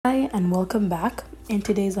and welcome back. In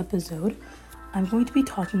today's episode, I'm going to be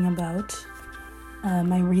talking about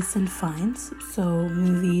my recent finds. So,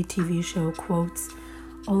 movie, TV show, quotes,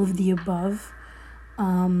 all of the above.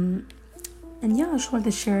 And I just wanted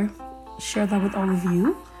to share that with all of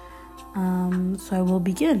you. So I will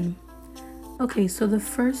begin. Okay, so the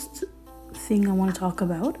first thing I want to talk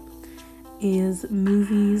about is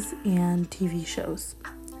movies and TV shows.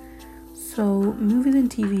 So, movies and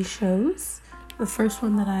TV shows. The first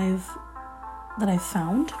one that I've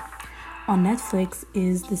found on Netflix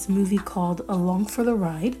is this movie called Along for the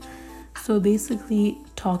Ride. So it basically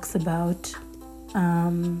talks about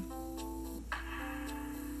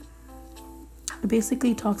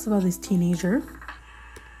this teenager.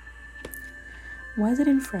 Why is it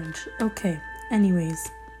in French? Okay. Anyways,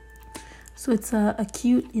 so it's a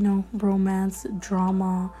cute, romance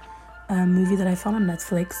drama movie that I found on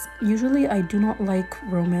Netflix. Usually I do not like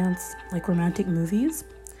romantic movies,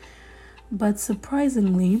 but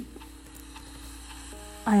surprisingly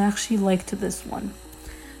I actually liked this one.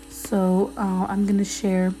 So I'm gonna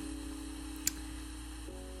share.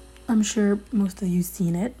 I'm sure most of you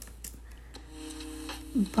seen it,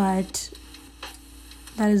 but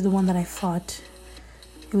that is the one that I thought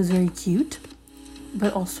it was very cute,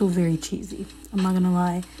 but also very cheesy. I'm not gonna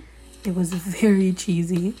lie, it was very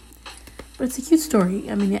cheesy. But it's a cute story.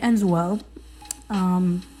 I mean, it ends well.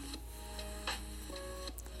 The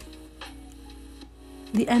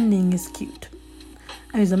ending is cute.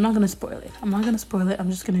 Anyways, I'm not going to spoil it. I'm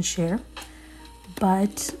just going to share.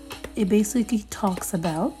 But it basically talks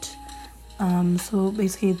about... so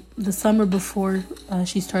basically, the summer before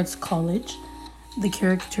she starts college, the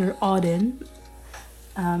character Auden,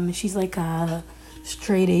 she's like a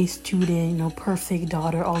straight-A student, perfect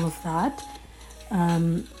daughter, all of that.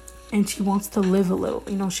 And she wants to live a little,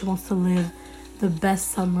 she wants to live the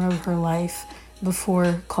best summer of her life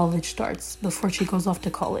before college starts, before she goes off to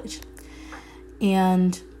college.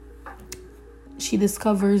 And she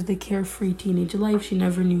discovers the carefree teenage life she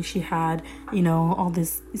never knew she had, all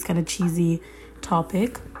this kind of cheesy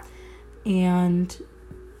topic. And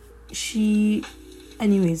so she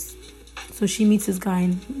meets this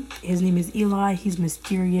guy, his name is Eli, he's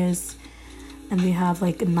mysterious, and they have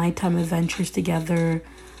like nighttime adventures together,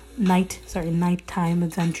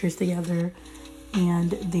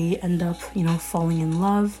 and they end up, falling in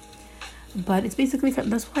love. But it's basically,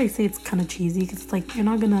 that's why I say it's kind of cheesy, because it's like, you're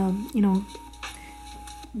not gonna,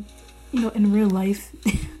 in real life,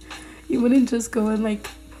 you wouldn't just go and like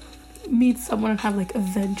meet someone and have like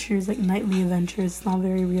adventures, like nightly adventures. It's not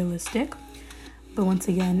very realistic. But once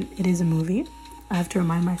again, it is a movie. I have to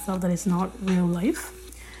remind myself that it's not real life.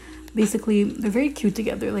 Basically, they're very cute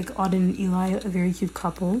together, like Auden and Eli, a very cute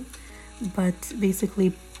couple. But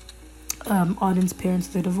basically, Auden's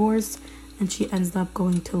parents are divorced, and she ends up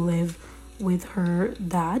going to live with her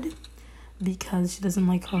dad because she doesn't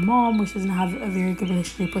like her mom, or she doesn't have a very good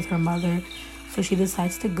relationship with her mother. So she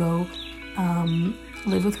decides to go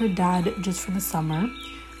live with her dad just for the summer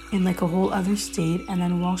in like a whole other state. And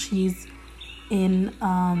then while she's in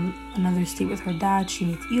another state with her dad, she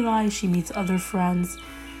meets Eli, she meets other friends,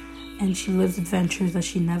 and she lives adventures that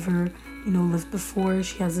she never, lived before.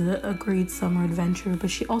 She has a great summer adventure, but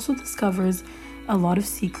she also discovers a lot of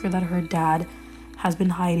secret that her dad has been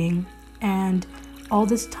hiding. And all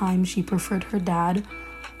this time, she preferred her dad,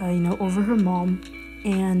 over her mom.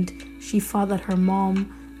 And she thought that her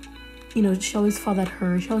mom, she always had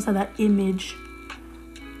that image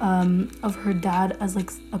of her dad as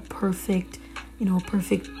like a perfect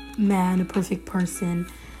man, a perfect person.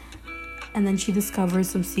 And then she discovers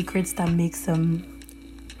some secrets that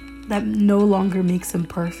no longer makes him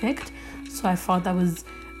perfect. So I thought that was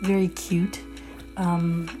very cute.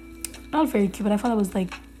 Not very cute, but I thought that was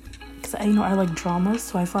like, because I like dramas,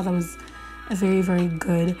 so I thought that was a very, very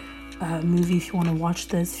good movie if you want to watch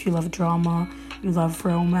this. If you love drama, you love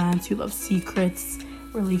romance, you love secrets,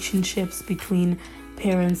 relationships between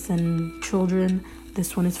parents and children,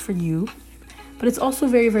 this one is for you. But it's also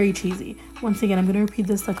very, very cheesy. Once again, I'm going to repeat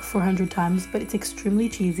this like 400 times, but it's extremely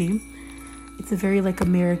cheesy. It's a very like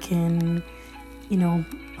American,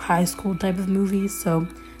 high school type of movie. So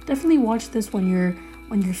definitely watch this when you're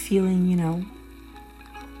feeling,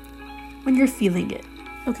 when you're feeling it.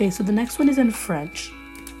 Okay, so the next one is in French.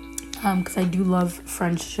 Because I do love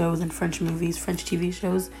French shows and French movies, French TV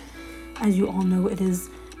shows. As you all know, it is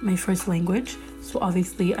my first language. So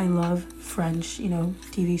obviously I love French,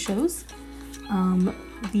 TV shows.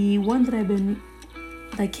 The one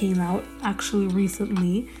that came out actually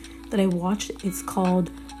recently that I watched, it's called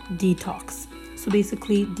Detox. So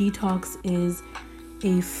basically, Detox is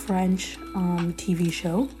a French TV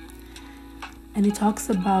show. and it talks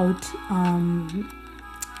about,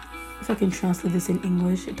 if I can translate this in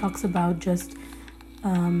English, it talks about just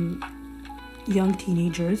young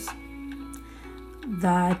teenagers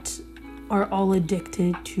that are all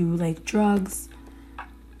addicted to like drugs,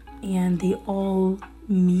 and they all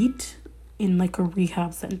meet in like a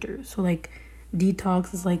rehab center. So like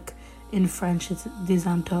detox is like, in French it's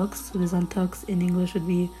désintox, so désintox in English would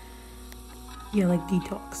be, yeah, like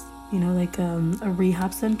detox, you know, like a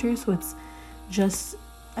rehab center. So it's just,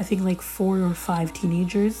 I think like 4 or 5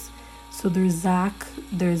 teenagers. So there's Zach,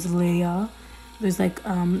 there's Leia, there's like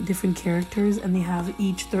different characters, and they have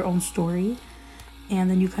each their own story. And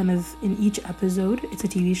then you kind of, in each episode, it's a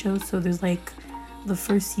TV show, so there's like, the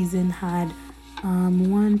first season had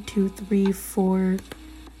 1, 2, 3, 4,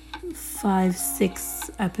 5,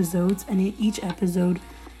 6 episodes, and in each episode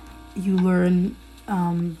you learn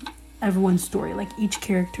everyone's story, like each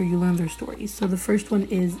character you learn their stories. So the first one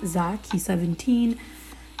is Zach. He's 17.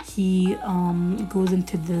 He goes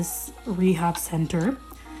into this rehab center,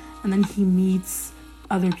 and then he meets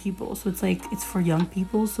other people. So it's like, it's for young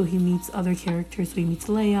people, so he meets other characters. So he meets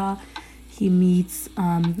Leia, he meets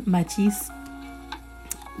Matisse,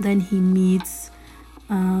 then he meets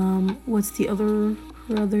what's the other,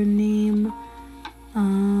 her other name,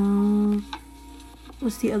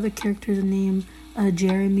 what's the other character's name,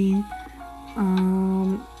 Jeremy,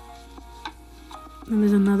 and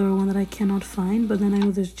there's another one that I cannot find, but then I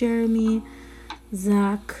know there's Jeremy,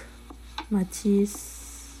 Zach,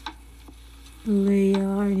 Matisse, Leia, I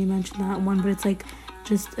already mentioned that one, but it's like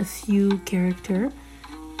just a few character,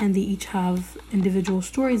 and they each have individual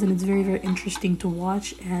stories, and it's very, very interesting to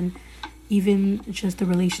watch. And even just the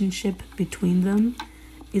relationship between them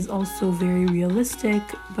is also very realistic,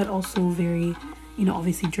 but also very, you know,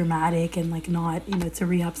 obviously dramatic, and like, not, you know, it's a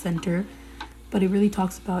rehab center, but it really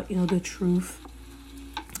talks about, you know, the truth.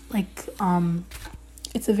 Like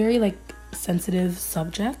it's a very like sensitive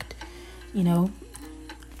subject, you know,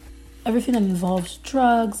 everything that involves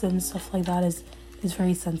drugs and stuff like that is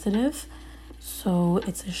very sensitive. So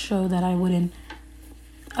it's a show that I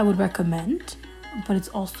would recommend, but it's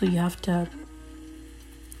also, you have to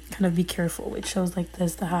kind of be careful with shows like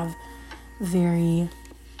this that have very,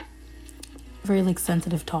 very like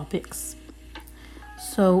sensitive topics.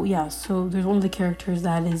 So yeah, so there's one of the characters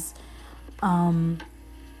that is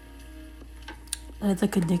that's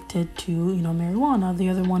like addicted to, you know, marijuana. The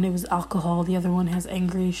other one, it was alcohol. The other one has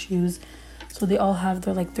anger issues. So they all have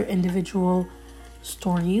their like their individual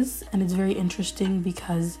stories, and it's very interesting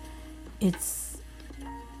because it's,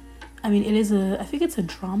 I mean, it is I think it's a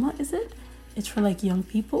drama, is it? It's for like young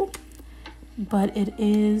people, but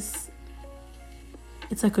it's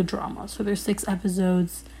like a drama. So there's 6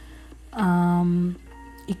 episodes.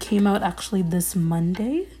 It came out actually this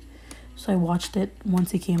Monday. So I watched it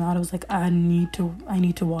once it came out. I was like, I need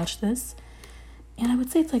to watch this. And I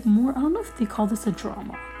would say it's like more, I don't know if they call this a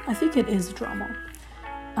drama. I think it is a drama.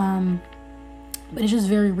 But it's just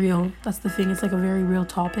very real. That's the thing. It's like a very real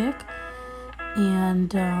topic.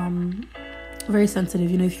 And very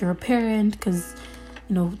sensitive, you know, if you're a parent, because,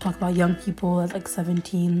 you know, talk about young people at like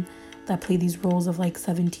 17 that play these roles of like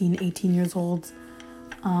 17, 18 years old.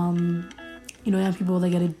 You know, young people that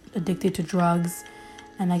get addicted to drugs.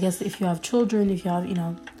 And I guess if you have children, if you have, you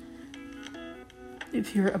know,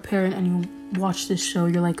 if you're a parent and you watch this show,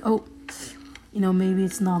 you're like, oh, you know, maybe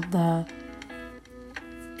it's not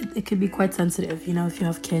it could be quite sensitive, you know, if you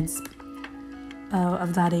have kids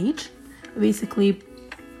of that age. Basically,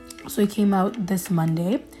 so it came out this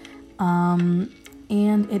Monday, and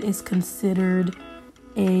it is considered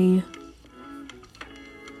I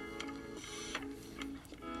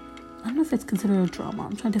don't know if it's considered a drama.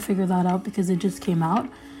 I'm trying to figure that out because it just came out.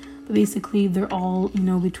 But basically, they're all, you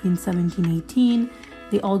know, between 17 and 18.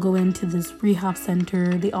 They all go into this rehab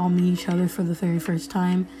center. They all meet each other for the very first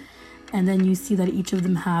time. And then you see that each of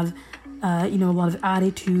them have, you know, a lot of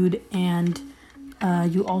attitude. And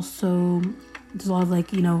you also, there's a lot of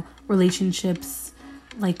like, you know, relationships,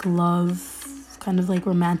 like love, kind of like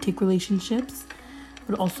romantic relationships,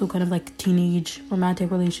 but also kind of like teenage romantic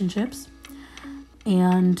relationships.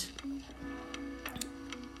 And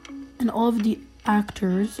all of the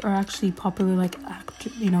actors are actually popular, like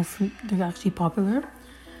they're actually popular.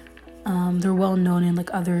 They're well known in like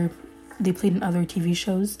they played in other TV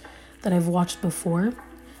shows that I've watched before,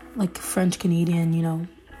 like French Canadian, you know,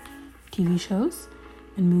 TV shows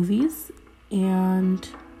and movies. And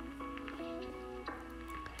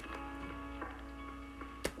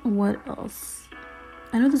what else?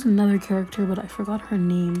 I know there's another character, but I forgot her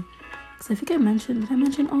name. Because I think did I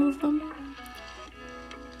mention all of them?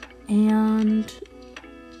 And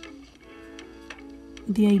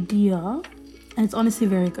the idea And it's honestly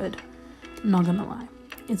very good. I'm not gonna lie.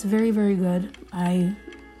 It's very, very good.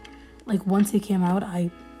 Once it came out,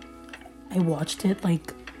 I watched it.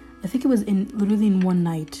 Like, I think it was literally in one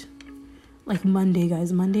night. Like Monday,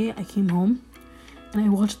 guys. Monday, I came home and I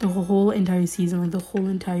watched the whole entire season, like the whole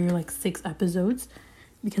entire 6 episodes,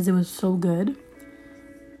 because it was so good.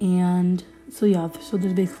 And so yeah, so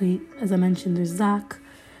there's basically, as I mentioned, there's Zach,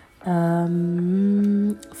 5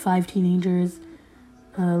 teenagers,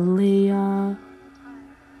 Leah,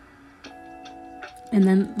 and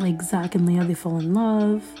then Zach and Leah, they fall in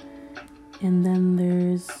love, and then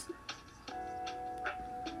there's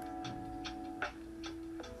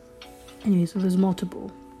so there's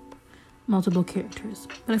multiple characters,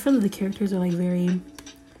 but I feel that the characters are very,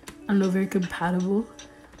 very compatible.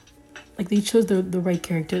 They chose the right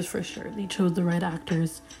characters for sure. They chose the right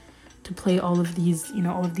actors to play all of these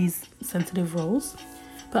sensitive roles.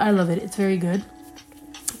 But I love it. It's very good.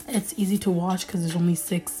 It's easy to watch because there's only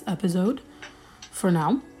 6 episodes for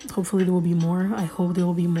now. Hopefully there will be more. I hope there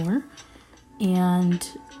will be more. And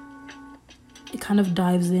it kind of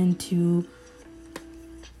dives into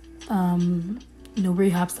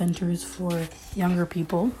rehab centers for younger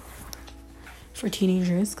people, for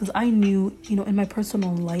teenagers. Because I knew, in my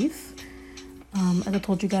personal life, as I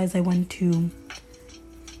told you guys, I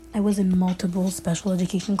was in multiple special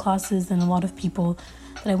education classes, and a lot of people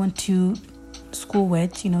that I went to school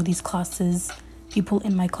with, these classes, people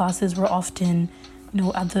in my classes were often,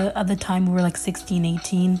 at the time we were 16,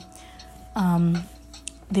 18,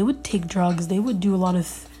 they would take drugs, they would do a lot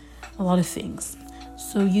of things.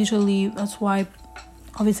 So usually, that's why,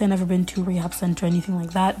 obviously I've never been to a rehab center or anything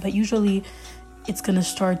like that, but usually it's gonna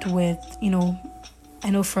start with, I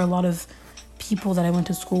know for a lot of people that I went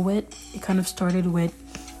to school with, it kind of started with,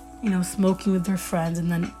 smoking with their friends,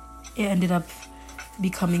 and then it ended up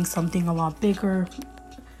becoming something a lot bigger,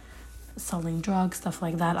 selling drugs, stuff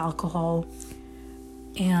like that, alcohol.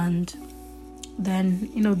 And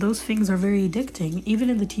then, those things are very addicting. Even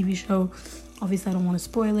in the TV show, obviously I don't want to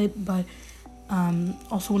spoil it, but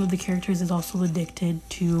also one of the characters is also addicted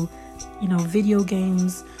to, video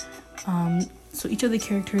games. So each of the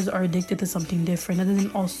characters are addicted to something different. That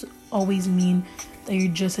doesn't also always mean that you're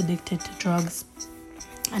just addicted to drugs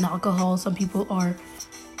and alcohol. Some people are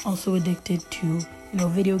also addicted to,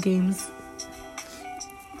 video games.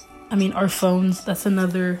 Our phones, that's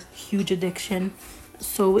another huge addiction.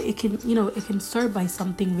 So it can start by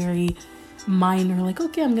something very minor,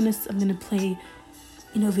 okay, I'm gonna play,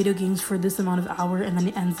 video games for this amount of hour, and then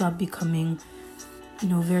it ends up becoming,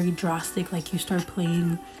 very drastic. You start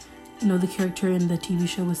playing, the character in the TV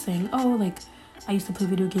show was saying, I used to play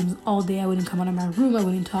video games all day. I wouldn't come out of my room. I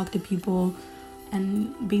wouldn't talk to people.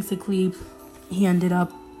 And basically, the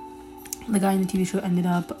guy in the TV show ended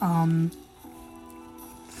up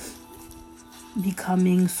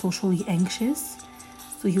becoming socially anxious.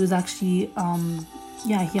 So he was actually,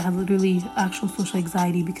 he had literally actual social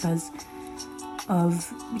anxiety because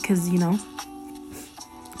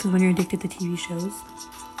when you're addicted to TV shows.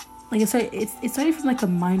 Like I said, it started from a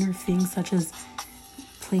minor thing such as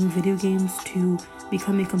playing video games to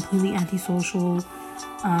becoming completely antisocial.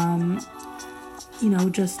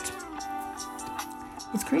 Just,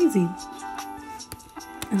 it's crazy.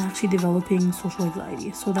 And actually developing social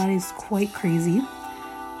anxiety. So that is quite crazy.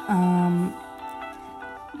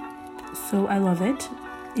 So I love it.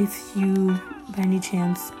 If you, by any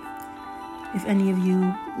chance, if any of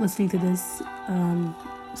you listening to this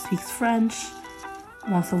speaks French,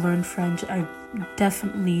 wants to learn French, I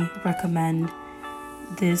definitely recommend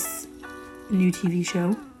this new TV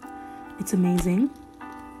show. It's amazing.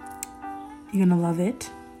 You're gonna love it.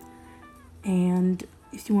 And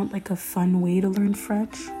if you want a fun way to learn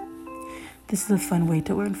French, this is a fun way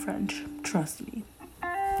to learn French. Trust me.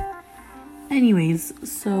 Anyways,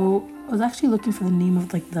 so I was actually looking for the name of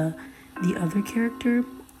the other character,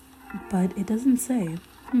 but it doesn't say.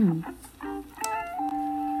 So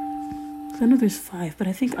I know there's 5, but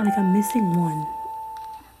I think I'm missing one.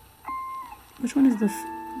 Which one is the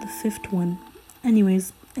 5th one?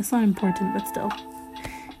 Anyways, it's not important, but still,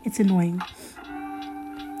 it's annoying.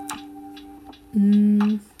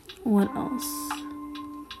 What else?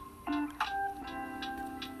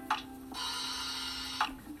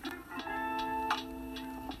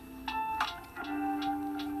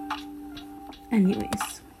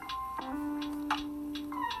 Anyways.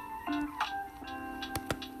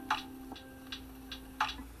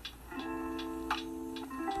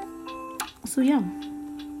 So yeah.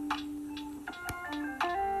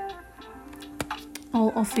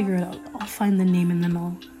 I'll figure it out. I'll find the name and then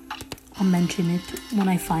I'll mention it when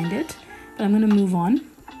I find it. But I'm gonna move on.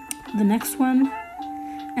 The next one,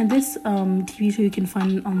 And this TV show you can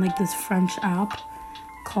find on like this French app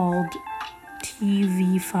called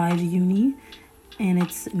TV5 Uni, and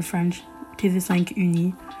it's in French, TV5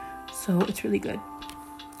 Uni, so it's really good.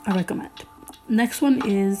 I recommend. Next one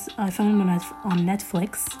is, I found it on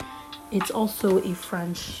Netflix. It's also a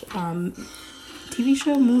French TV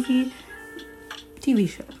show, TV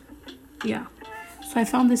show. Yeah. So I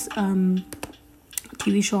found this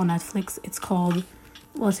TV show on Netflix. It's called,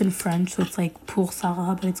 well, it's in French, so it's like Pour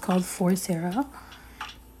Sarah, but it's called For Sarah.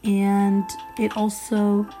 And it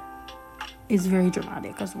also is very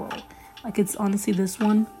dramatic as well. Like, it's honestly, this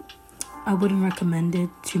one, I wouldn't recommend it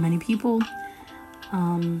to many people.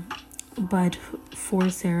 But For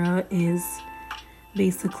Sarah is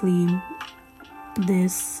basically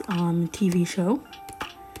this TV show.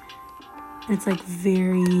 It's like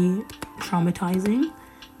very traumatizing.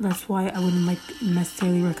 That's why I wouldn't like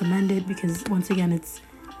necessarily recommend it, because once again, it's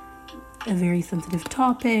a very sensitive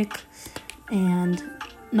topic and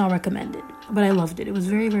not recommended. But I loved it. It was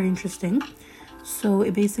very, very interesting. So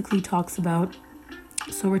it basically talks about,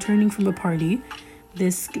 so returning from a party,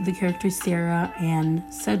 the characters Sarah and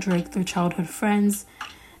Cedric, they're childhood friends,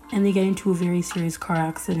 and they get into a very serious car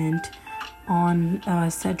accident on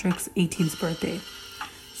Cedric's 18th birthday.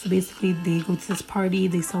 So basically they go to this party,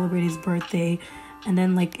 they celebrate his birthday, and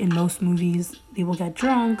then like in most movies, they will get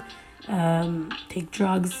drunk, take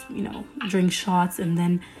drugs, drink shots, and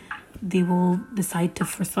then they will decide to,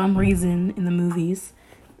 for some reason in the movies,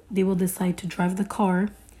 they will decide to drive the car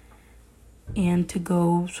and to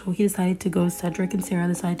go, so Cedric and Sarah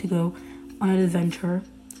decided to go on an adventure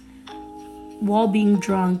while being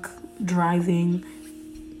drunk, driving,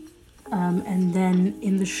 and then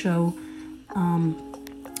in the show,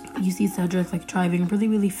 you see Cedric like driving really,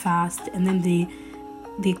 really fast, and then they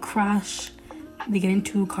crash, they get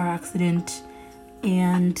into a car accident,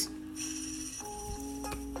 and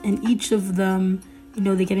each of them,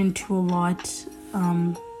 they get into a lot.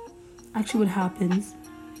 Actually what happens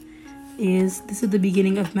is, this is the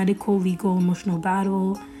beginning of medical, legal, emotional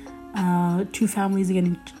battle, two families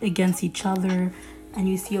against each other, and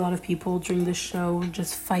you see a lot of people during the show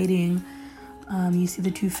just fighting. You see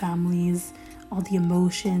the two families, all the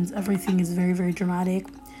emotions, everything is very, very dramatic.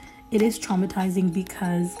 It is traumatizing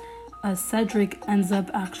because Cedric ends up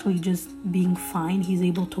actually just being fine. He's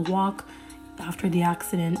able to walk after the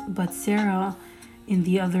accident, but Sarah, in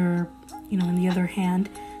the other hand,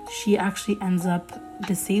 she actually ends up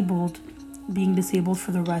being disabled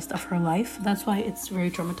for the rest of her life. That's why it's very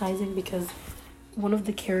traumatizing, because one of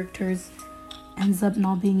the characters ends up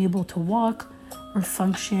not being able to walk or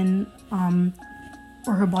function,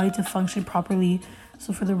 or her body to function properly.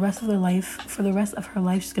 So for the rest of her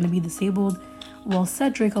life, she's going to be disabled, while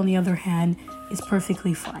Cedric, on the other hand, is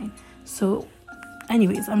perfectly fine. So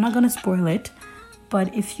anyways, I'm not going to spoil it,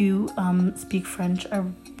 but if you speak French, I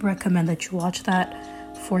recommend that you watch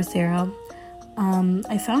that, For Sarah.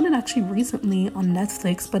 I found it actually recently on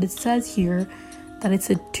Netflix, but it says here that it's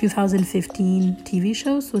a 2015 TV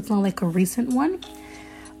show, so it's not like a recent one.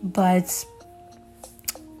 But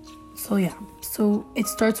so yeah, so it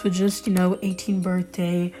starts with just 18th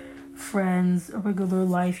birthday, friends, a regular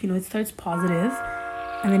life. It starts positive,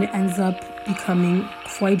 and then it ends up becoming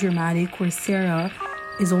quite dramatic, where Sarah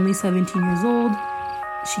is only 17 years old,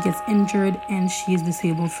 she gets injured, and she is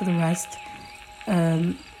disabled for the rest,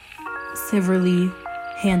 severely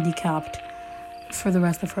handicapped for the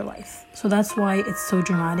rest of her life. So that's why it's so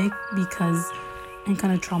dramatic, and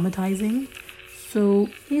kind of traumatizing. So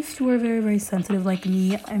if you are very, very sensitive like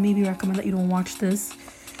me, I maybe recommend that you don't watch this.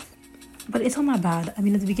 But it's not that bad. I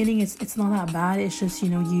mean, at the beginning, it's not that bad. It's just,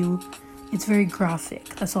 it's very graphic.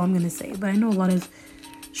 That's all I'm going to say. But I know a lot of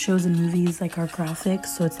shows and movies are graphic,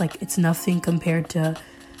 so it's nothing compared to,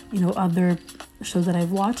 other shows that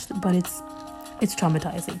I've watched, but it's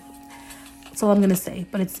traumatizing. That's all I'm going to say.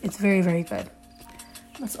 But it's very, very good.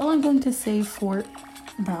 That's all I'm going to say for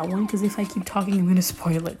that one, because if I keep talking, I'm going to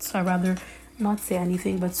spoil it. So I'd rather not say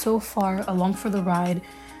anything. But so far, along for the ride,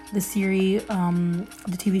 the series,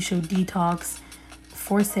 the TV show Detox,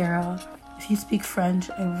 For Sarah. If you speak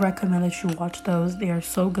French, I recommend that you watch those. They are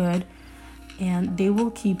so good, and they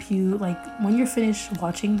will keep you, when you're finished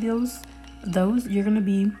watching those, you're gonna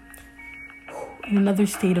be in another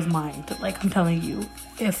state of mind. I'm telling you,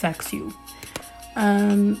 it affects you.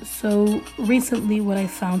 So recently what I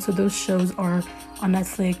found, so those shows are on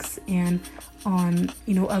Netflix and on,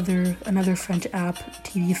 another French app,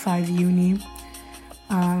 TV5 Uni.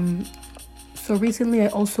 So recently I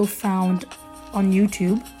also found on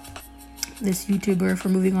YouTube, this YouTuber, for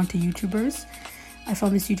moving on to YouTubers, I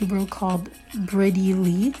found this YouTuber called Brady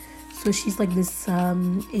Lee. So she's this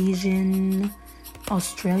Asian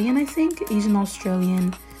Australian, I think, Asian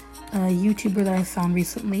Australian YouTuber that I found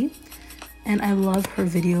recently, and I love her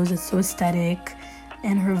videos. It's so aesthetic,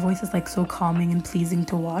 and her voice is like so calming and pleasing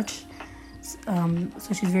to watch.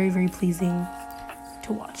 So she's very, very pleasing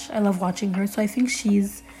to watch. I love watching her. So I think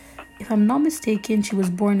she's, if I'm not mistaken, she was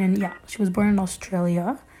born in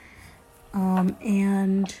Australia,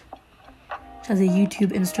 and she has a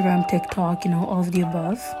YouTube, Instagram, TikTok, all of the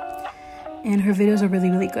above. And her videos are really,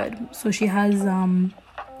 really good. So she has,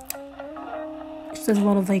 she does a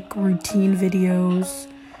lot of like routine videos.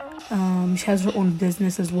 She has her own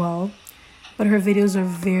business as well. But her videos are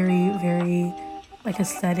very, very like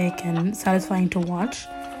aesthetic and satisfying to watch.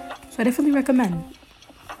 So I definitely recommend.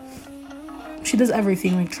 She does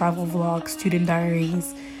everything like travel vlogs, student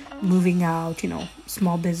diaries, moving out,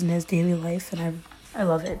 small business, daily life, and I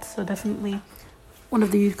love it. So definitely one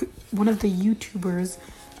of the YouTubers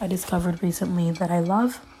I discovered recently that I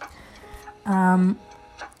love.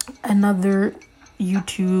 Another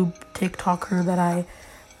YouTube TikToker that I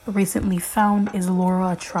recently found is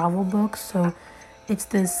Laura Travel Books. So it's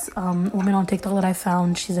this woman on TikTok that I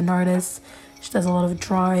found. She's an artist. She does a lot of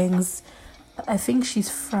drawings. I think she's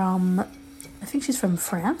from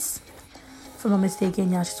France, if I'm not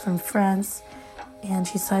mistaken. Yeah, she's from France, and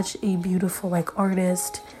she's such a beautiful like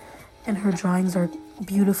artist, and her drawings are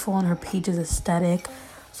beautiful and her page is aesthetic.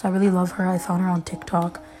 So I really love her. I found her on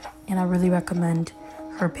TikTok, and I really recommend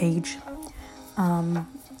her page.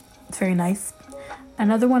 It's very nice.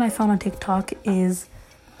 Another one I found on TikTok is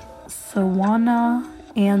Sawana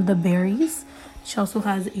and the Berries. She also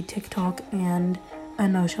has a TikTok and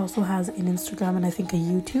she also has an Instagram and I think a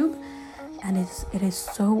YouTube. And it is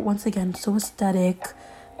so, once again, so aesthetic.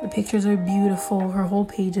 The pictures are beautiful. Her whole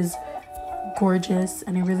page is gorgeous,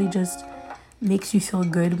 and it really just makes you feel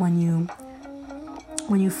good when you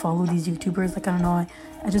follow these YouTubers. Like, I don't know,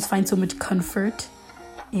 I just find so much comfort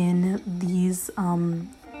in these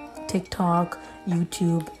TikTok,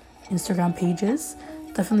 YouTube, Instagram pages.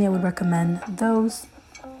 Definitely I would recommend those.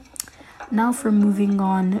 Now for moving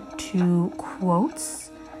on to quotes.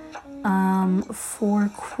 For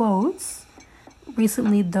quotes,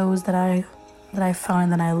 recently those that I found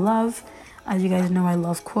and that I love. As you guys know, I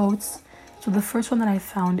love quotes. So the first one that I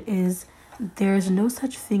found is, "There's no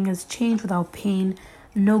such thing as change without pain,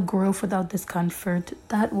 no growth without discomfort.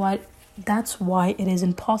 That's why it is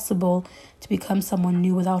impossible to become someone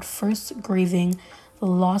new without first grieving the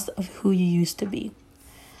loss of who you used to be."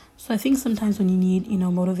 So I think sometimes when you need,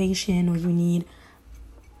 motivation, or you need,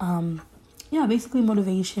 basically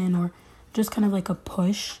motivation, or just kind of like a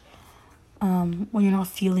push, when you're not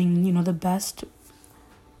feeling, the best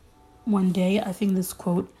one day, I think this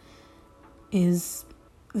quote is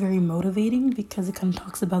very motivating, because it kind of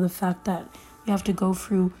talks about the fact that you have to go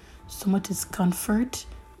through so much discomfort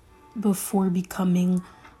before becoming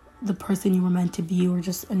the person you were meant to be, or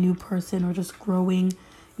just a new person, or just growing.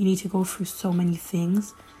 You need to go through so many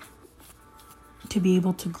things to be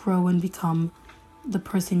able to grow and become the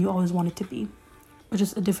person you always wanted to be, or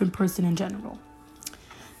just a different person in general.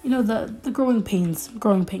 The growing pains.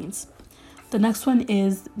 The next one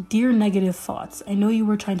is, "Dear negative thoughts, I know you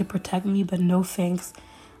were trying to protect me, but no thanks.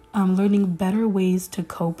 I'm learning better ways to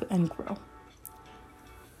cope and grow."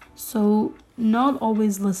 So not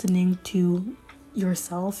always listening to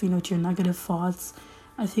yourself, to your negative thoughts.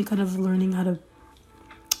 I think kind of learning how to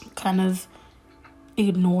kind of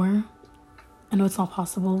ignore. I know it's not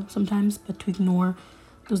possible sometimes, but to ignore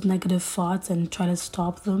those negative thoughts and try to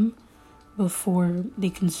stop them before they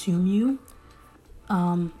consume you.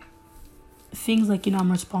 Things like,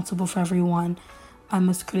 I'm responsible for everyone. I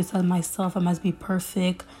must criticize myself. I must be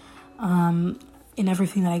perfect. In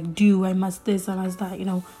everything that I do, I must this, I must that.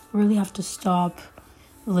 We really have to stop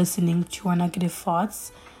listening to our negative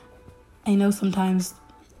thoughts. I know sometimes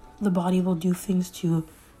the body will do things to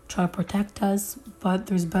try to protect us, but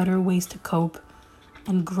there's better ways to cope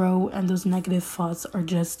and grow, and those negative thoughts are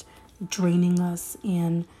just draining us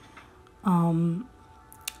and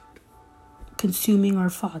consuming our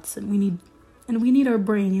thoughts, and we need our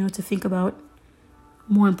brain, to think about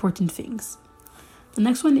more important things. The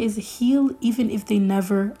next one is, "Heal even if they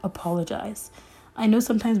never apologize." I know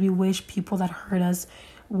sometimes we wish people that hurt us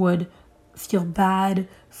would feel bad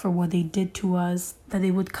for what they did to us, that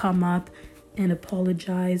they would come up and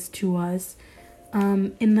apologize to us.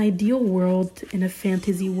 In an ideal world, in a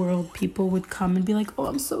fantasy world, people would come and be like, "Oh,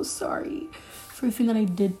 I'm so sorry for everything that I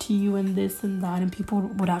did to you," and this and that, and people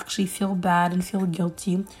would actually feel bad and feel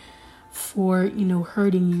guilty for,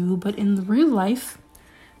 hurting you. But in real life,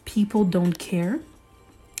 people don't care.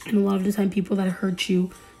 And a lot of the time, people that hurt you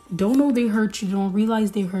don't know they hurt you, don't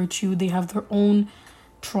realize they hurt you. They have their own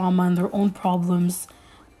trauma and their own problems.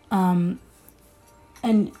 And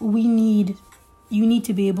you need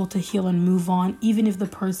to be able to heal and move on, even if the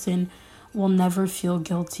person will never feel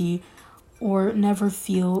guilty or never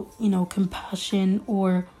feel, compassion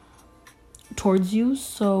or towards you.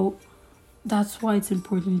 So that's why it's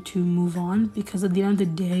important to move on, because at the end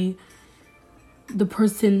of the day, the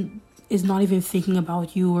person is not even thinking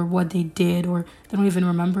about you or what they did, or they don't even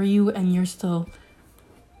remember you, and you're still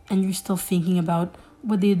thinking about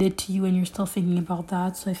what they did to you, and you're still thinking about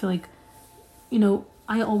that. So I feel like,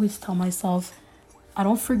 I always tell myself, I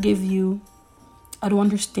don't forgive you, I don't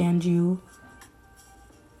understand you,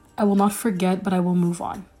 I will not forget, but I will move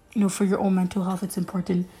on. For your own mental health, it's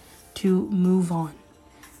important to move on.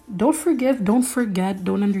 Don't forgive, don't forget,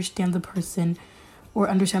 don't understand the person or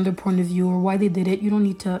understand their point of view or why they did it. You don't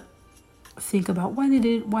need to think about why they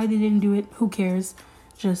did it, why they didn't do it. Who cares?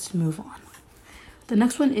 Just move on. The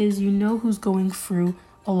next one is, who's going through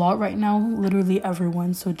a lot right now, literally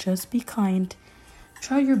everyone. So just be kind.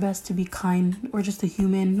 Try your best to be kind, or just a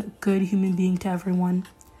good human being to everyone.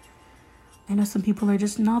 I know some people are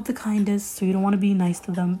just not the kindest, so you don't want to be nice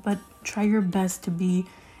to them, but try your best to be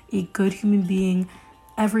a good human being.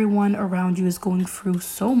 Everyone around you is going through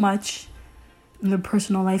so much in their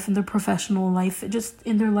personal life, in their professional life, just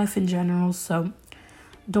in their life in general. So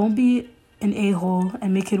don't be an a-hole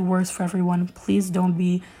and make it worse for everyone. Please don't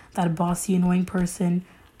be that bossy, annoying person.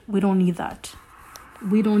 We don't need that.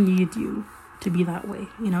 We don't need you to be that way.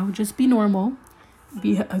 Just be normal.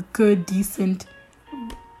 Be a good, decent,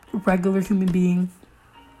 regular human being.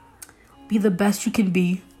 Be the best you can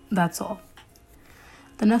be. That's all.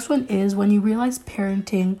 The next one is, when you realize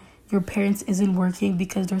parenting your parents isn't working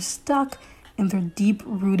because they're stuck in their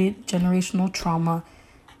deep-rooted generational trauma,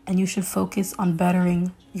 and you should focus on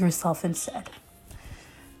bettering yourself instead.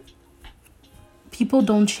 People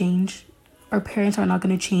don't change. Our parents are not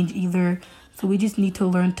going to change either. So we just need to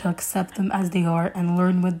learn to accept them as they are and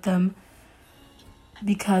learn with them,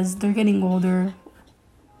 because they're getting older.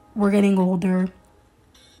 We're getting older.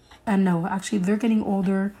 And no, actually, they're getting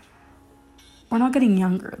older. We're not getting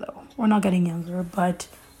younger, though. We're not getting younger, but,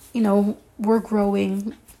 we're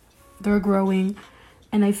growing. They're growing.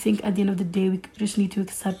 And I think at the end of the day, we just need to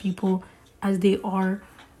accept people as they are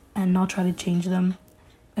and not try to change them.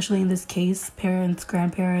 Especially in this case, parents,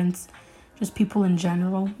 grandparents, just people in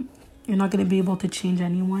general. You're not going to be able to change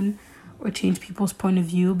anyone or change people's point of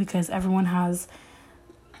view, because everyone has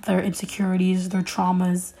their insecurities, their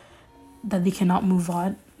traumas that they cannot move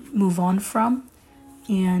on from.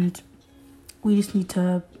 And we just need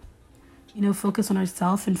to, focus on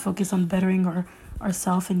ourselves and focus on bettering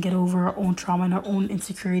ourselves and get over our own trauma and our own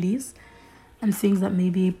insecurities and things that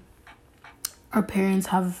maybe our parents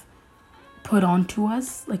have put onto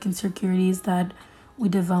us, like insecurities that we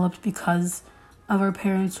developed because of our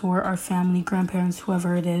parents or our family, grandparents,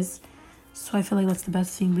 whoever it is. So I feel like that's the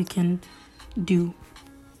best thing we can do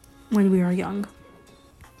when we are young.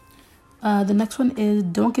 The next one is,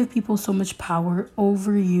 don't give people so much power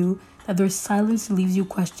over you that their silence leaves you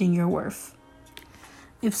questioning your worth.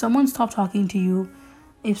 If someone stopped talking to you,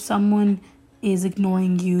 if someone is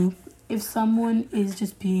ignoring you, if someone is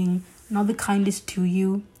just being not the kindest to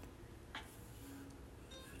you,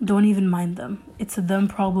 don't even mind them. It's a them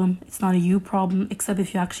problem. It's not a you problem, except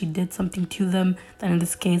if you actually did something to them, then in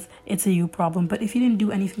this case, it's a you problem. But if you didn't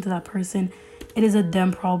do anything to that person, it is a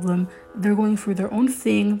them problem. They're going through their own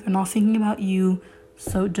thing. They're not thinking about you.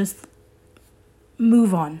 So just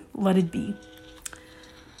move on. Let it be.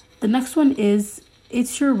 The next one is,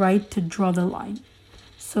 it's your right to draw the line.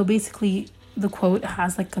 So basically, the quote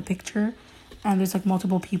has like a picture and there's like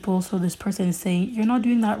multiple people. So this person is saying, you're not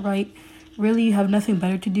doing that right. Really, you have nothing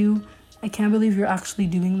better to do. I can't believe you're actually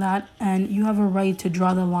doing that. And you have a right to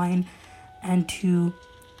draw the line and to,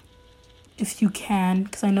 if you can,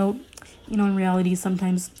 because I know, in reality,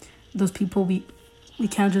 sometimes those people, we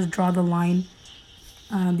can't just draw the line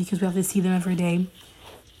because we have to see them every day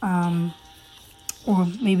or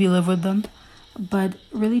maybe live with them. But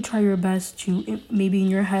really try your best to, maybe in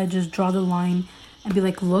your head, just draw the line and be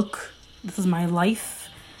like, look, this is my life.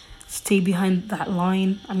 Stay behind that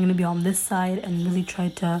line. I'm going to be on this side, and really try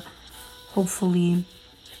to hopefully,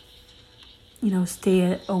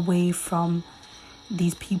 stay away from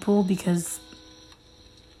these people, because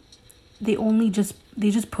they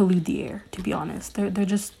just pollute the air, to be honest.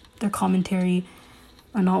 Their commentary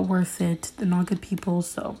are not worth it. They're not good people.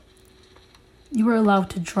 So you are allowed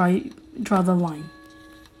to draw the line.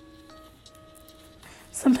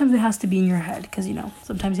 Sometimes it has to be in your head, because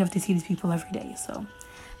sometimes you have to see these people every day. So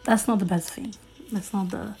that's not the best thing. That's not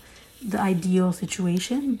the ideal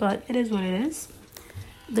situation, but it is what it is.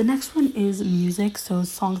 The next one is music. So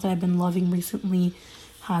songs that I've been loving recently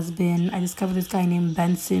I discovered this guy named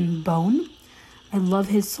Benson Bone. I love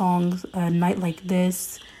his songs, Night Like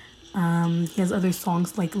This. He has other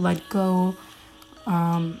songs like Let Go.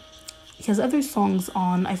 He has other songs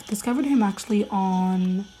I've discovered him actually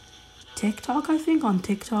on TikTok, I think. On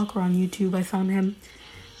TikTok or on YouTube, I found him.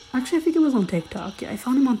 Actually, I think it was on TikTok. Yeah, I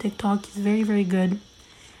found him on TikTok. He's very, very good.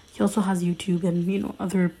 He also has YouTube and,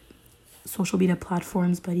 other social media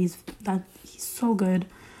platforms, but he's so good.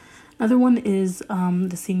 Another one is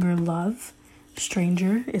the singer Love.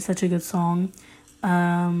 Stranger is such a good song.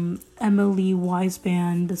 Emily Wise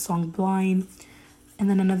Band, the song Blind. And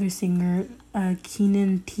then another singer,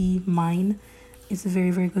 Keenan T. Mine, is a very,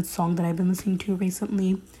 very good song that I've been listening to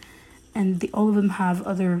recently. And all of them have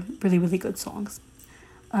other really, really good songs.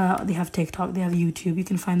 They have TikTok, they have YouTube. You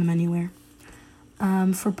can find them anywhere.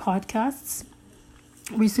 For podcasts,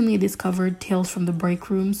 recently I discovered Tales from the Break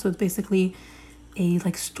Room. So it's basically a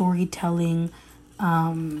storytelling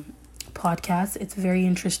podcast. It's very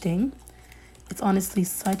interesting. It's honestly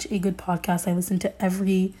such a good podcast. I listen to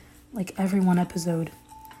every episode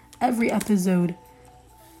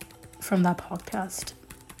from that podcast.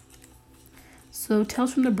 So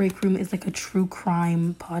Tales from the Break Room is a true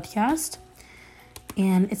crime podcast,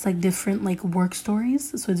 and it's different work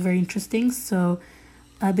stories. So it's very interesting. So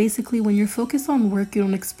basically, when you're focused on work, you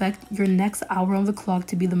don't expect your next hour on the clock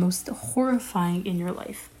to be the most horrifying in your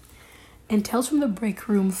life. In Tales from the Break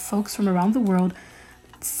Room, folks from around the world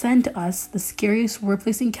send us the scariest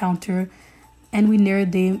workplace encounter, and we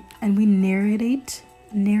narrate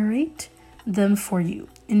them for you.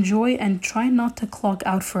 Enjoy and try not to clock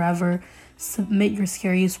out forever. Submit your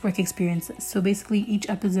scariest work experiences. So basically, each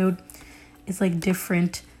episode is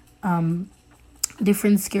different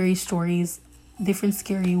scary stories, different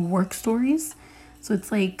scary work stories. So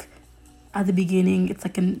it's at the beginning, it's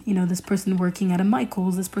this person working at a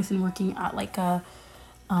Michael's, this person working at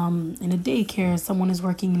in a daycare, someone is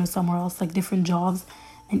working somewhere else, different jobs,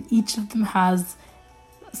 and each of them has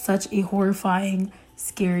such a horrifying,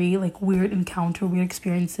 scary, weird encounter, weird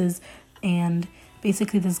experiences. And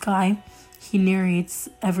basically this guy, he narrates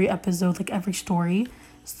every episode, every story.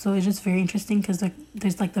 So it's just very interesting because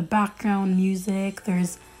there's the background music,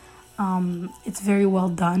 there's it's very well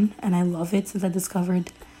done, and I love it. Since I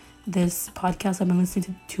discovered this podcast, I've been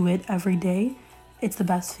listening to it every day. It's the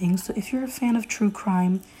best thing. So if you're a fan of true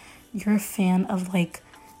crime, you're a fan of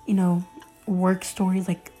work stories,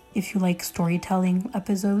 if you like storytelling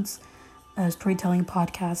episodes, storytelling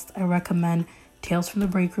podcast, I recommend Tales from the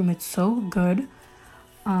Break Room. It's so good.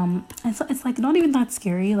 It's not even that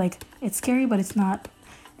scary. It's scary, but it's not.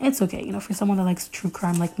 It's okay. For someone that likes true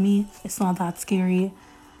crime like me, it's not that scary.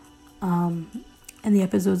 And the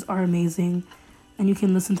episodes are amazing, and you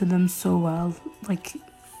can listen to them so well.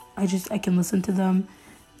 I can listen to them,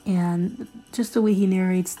 and just the way he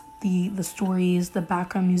narrates the stories, the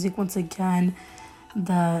background music, once again,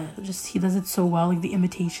 he does it so well, the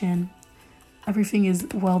imitation, everything is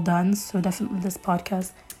well done. So definitely this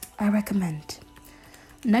podcast I recommend.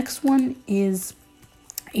 Next one is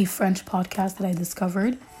a French podcast that I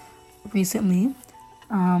discovered recently.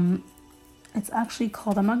 It's actually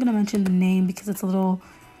called, I'm not going to mention the name because it's a little,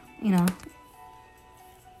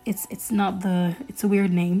 it's a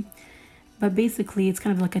weird name, but basically it's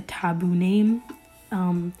kind of a taboo name.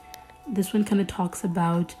 This one kind of talks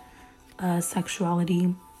about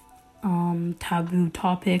sexuality, taboo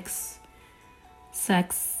topics,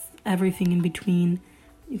 sex, everything in between.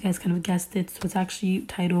 You guys kind of guessed it. So it's actually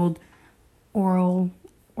titled oral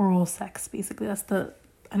sex. Basically, I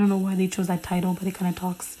don't know why they chose that title, but it kind of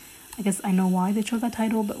talks. I guess I know why they chose that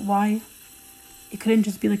title, but why? It couldn't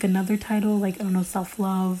just be another title, I don't know,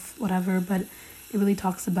 self-love, whatever, but it really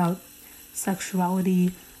talks about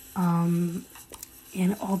sexuality, and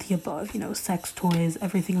all the above, sex toys,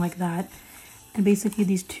 everything like that. And basically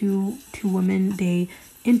these two women, they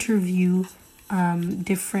interview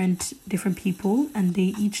different people, and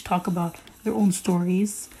they each talk about their own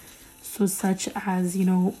stories. So such as,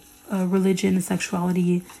 religion and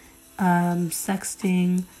sexuality,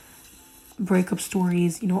 sexting, breakup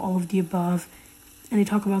stories, all of the above. And they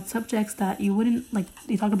talk about subjects that you wouldn't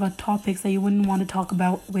they talk about topics that you wouldn't want to talk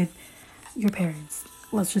about with your parents.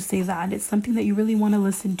 Let's just say that. It's something that you really want to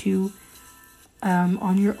listen to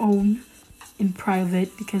on your own in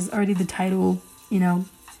private, because already the title,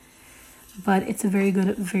 but it's a very,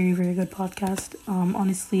 very good podcast.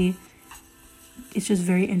 Honestly, it's just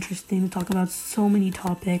very interesting to talk about so many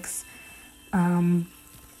topics.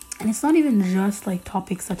 And it's not even just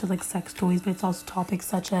topics such as sex toys, but it's also topics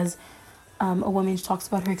such as a woman talks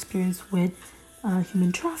about her experience with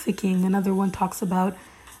human trafficking. Another one talks about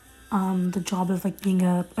the job of like being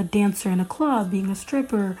a dancer in a club, being a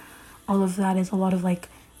stripper. All of that is a lot of like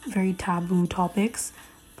very taboo topics,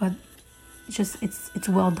 but it's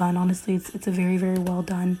well done. Honestly, it's a very, very well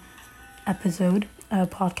done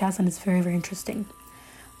podcast, and it's very, very interesting.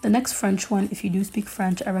 The next French one, if you do speak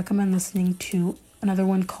French, I recommend listening to another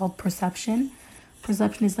one called Perception.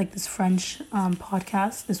 Perception is like this French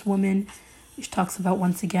podcast. This woman, she talks about,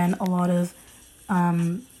 once again, a lot of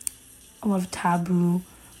taboo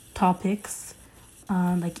topics,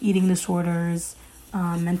 like eating disorders,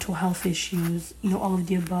 mental health issues, all of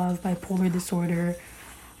the above, bipolar disorder.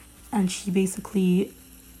 And she basically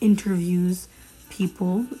interviews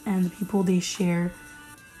people, and the people they share,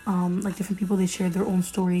 different people, they share their own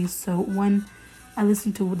stories. So I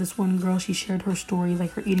listened to this one girl, she shared her story,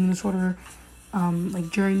 like her eating disorder,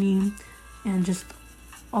 journey, and just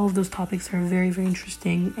all of those topics are very, very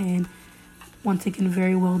interesting, and once again,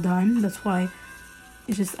 very well done. That's why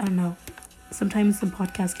it's just, I don't know, sometimes the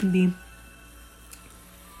podcast can be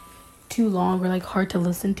too long or like hard to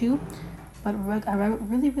listen to, but I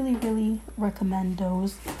really, really, really recommend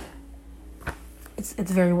those.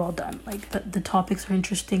 It's very well done. Like the topics are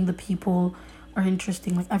interesting, the people are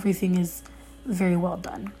interesting, like everything is very well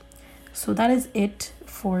done. So that is it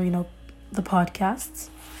for the podcasts.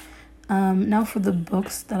 Now for the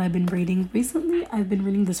books that I've been reading recently, I've been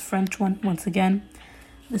reading this French one once again.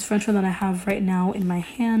 This French one that I have right now in my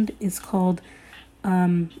hand is called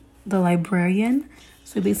The Librarian.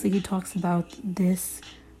 So basically he talks about this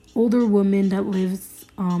older woman that lives,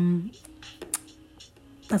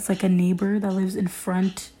 that's like a neighbor that lives in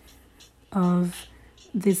front of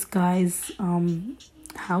this guy's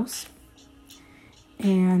house.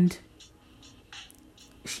 And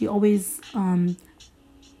she always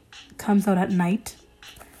comes out at night,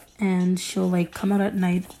 and she'll like come out at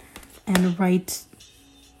night and write,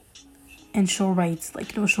 and she'll write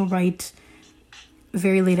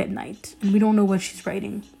very late at night, and we don't know what she's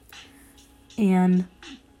writing. And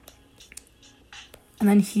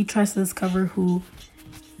then he tries to discover who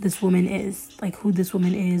this woman is,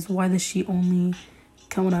 why does she only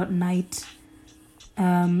come out at night,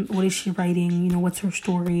 what is she writing, what's her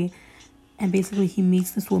story. And basically he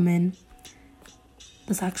meets this woman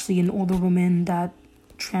that's actually an older woman that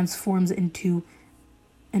transforms into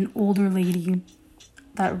an older lady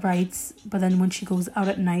that writes, but then when she goes out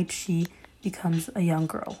at night, she becomes a young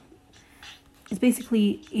girl. It's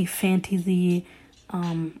basically a fantasy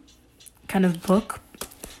kind of book.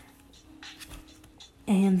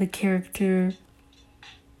 And the character,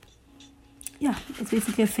 it's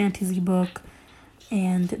basically a fantasy book.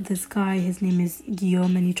 And this guy, his name is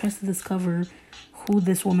Guillaume, and he tries to discover who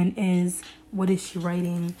this woman is, what is she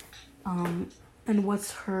writing, and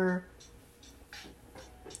what's her,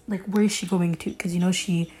 where is she going to? Because,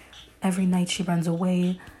 every night she runs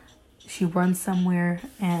away, she runs somewhere,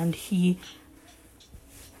 and he,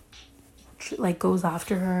 goes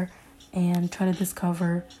after her and try to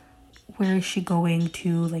discover where is she going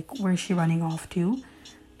to, where is she running off to.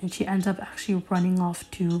 And she ends up actually running off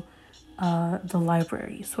to the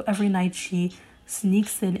library. So every night she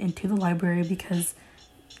sneaks into the library because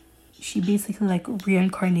she basically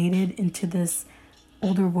reincarnated into this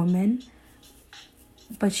older woman,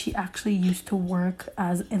 but she actually used to work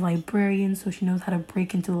as a librarian, so she knows how to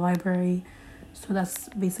break into the library. So that's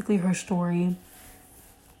basically her story,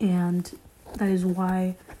 and that is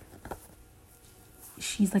why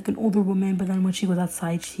she's an older woman, but then when she goes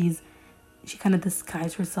outside, she kind of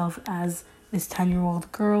disguises herself as this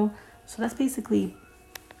 10-year-old girl. So that's basically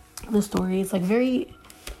the story. It's very,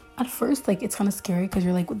 at first, it's kind of scary because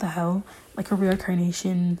you're what the hell? A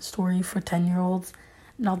reincarnation story for 10-year-olds,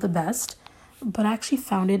 not the best. But I actually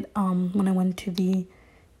found it when I went to the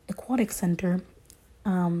aquatic center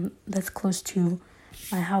that's close to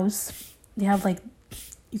my house. They have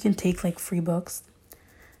you can take free books.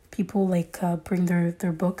 People bring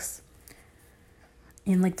their books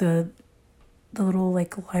in the little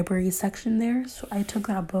library section there. So I took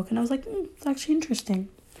that book and I was it's actually interesting.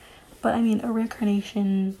 But I mean, a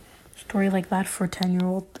reincarnation story like that for a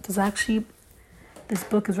 10-year-old, because actually this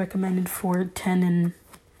book is recommended for 10 and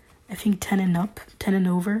up, 10 and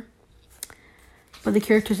over. But the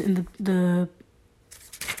characters in the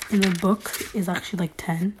book is actually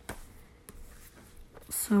 10.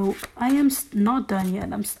 So I am not done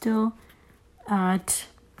yet. I'm still at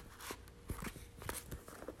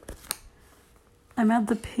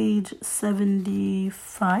the page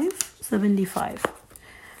 75.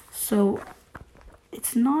 So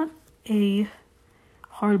it's not a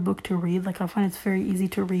hard book to read. I find it's very easy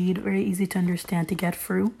to read, very easy to understand, to get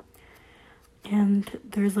through. And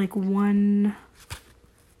there's one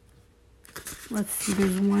Let's see,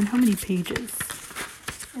 there's one. How many pages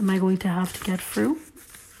am I going to have to get through?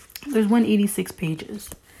 There's 186 pages.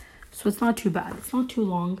 So it's not too bad. It's not too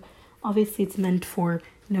long. Obviously, it's meant for,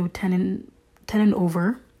 10 and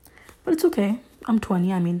over. But it's okay. I'm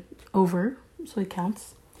 20. I mean, over. So it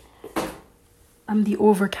counts. I'm the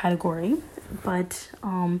over category. But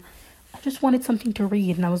I just wanted something to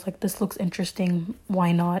read. And I was like, this looks interesting.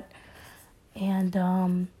 Why not?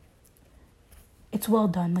 And it's well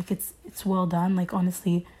done. Like, it's well done. Like,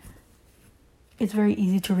 honestly, it's very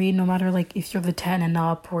easy to read. No matter, like, if you're the 10 and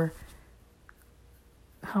up or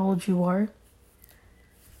how old you are.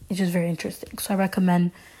 It's just very interesting. So I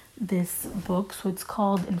recommend this book. So it's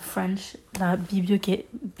called in French La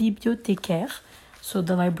Bibliothécaire, so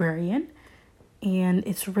the librarian, and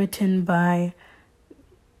it's written by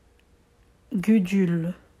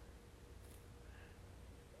Gudule.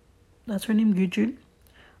 That's her name, Gudule.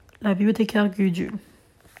 La Bibliothécaire Gudule.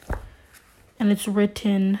 And it's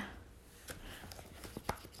written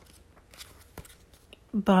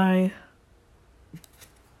by,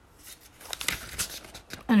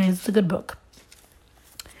 and it's a good book.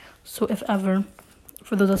 So if ever,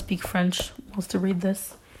 for those that speak French, wants to read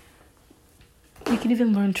this, you can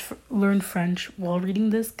even learn French while reading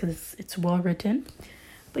this because it's well written.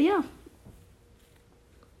 But yeah,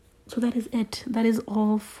 so that is it. That is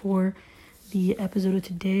all for the episode of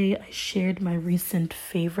today. I shared my recent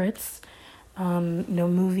favorites,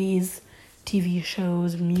 movies, TV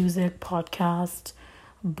shows, music, podcast,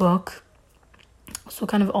 book. So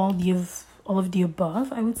kind of all of the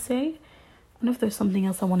above, I would say. I don't know if there's something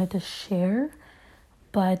else I wanted to share,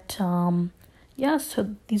 but yeah,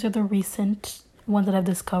 so these are the recent ones that I've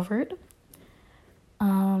discovered.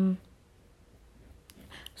 So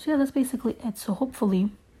yeah, that's basically it. So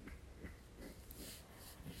hopefully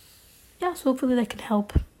that can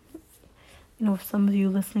help. If some of you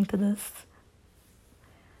listening to this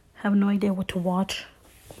have no idea what to watch,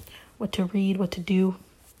 what to read, what to do,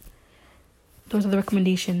 those are the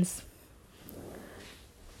recommendations.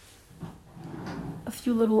 A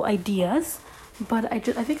few little ideas, but I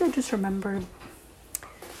think I just remembered.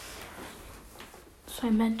 So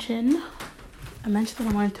I mentioned that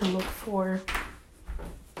I wanted to look for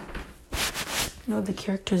the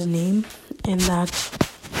character's name in that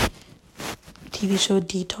TV show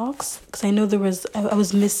Detox, because I know I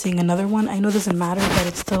was missing another one. I know it doesn't matter, but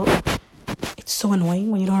it's so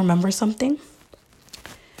annoying when you don't remember something.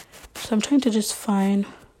 So I'm trying to just find.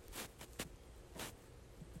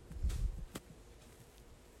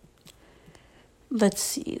 Let's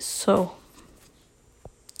see. So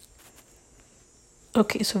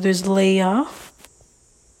okay, so there's Leia.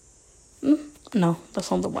 No,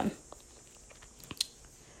 that's not the one.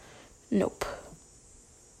 Nope.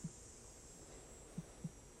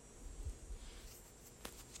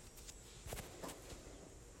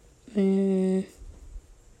 Mia.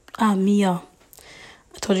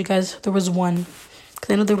 I told you guys there was one. Because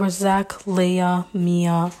I know there was Zach, Leia,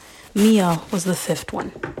 Mia. Mia was the fifth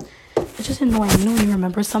one. It's just annoying, when you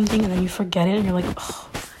remember something and then you forget it and you're like, oh.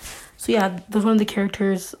 So yeah, there's one of the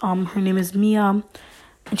characters, her name is Mia,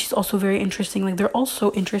 and she's also very interesting. Like, they're all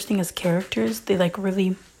so interesting as characters. They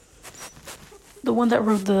really, the one that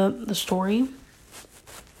wrote the story,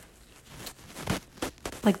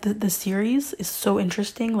 like the series is so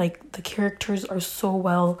interesting. Like, the characters are so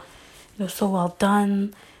well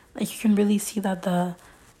done. Like, you can really see that the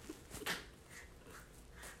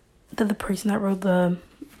person that wrote the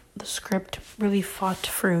script really fought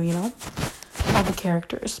through, all the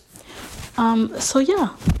characters. So yeah,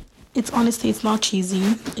 it's not cheesy.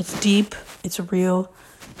 It's deep. It's real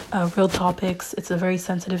topics. It's a very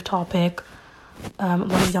sensitive topic. A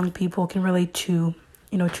lot of young people can relate to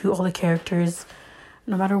all the characters.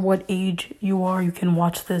 No matter what age you are, you can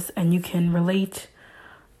watch this and you can relate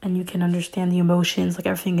and you can understand the emotions. Like,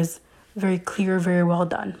 everything is very clear, very well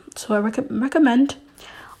done. So I recommend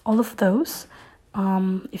all of those.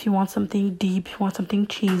 If you want something deep, you want something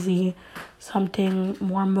cheesy, something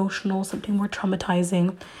more emotional, something more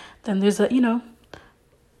traumatizing, then there's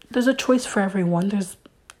a choice for everyone. There's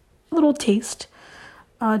a little taste,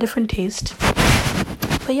 different taste.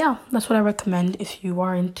 But yeah, that's what I recommend if you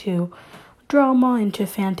are into drama, into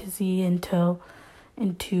fantasy, into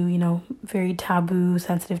very taboo,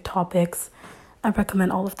 sensitive topics. I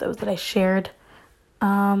recommend all of those that I shared.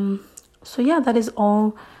 So yeah, that is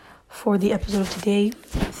all for the episode of today.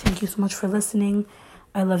 Thank you so much for listening.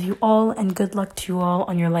 I love you all, and good luck to you all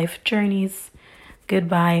on your life journeys.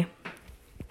 Goodbye.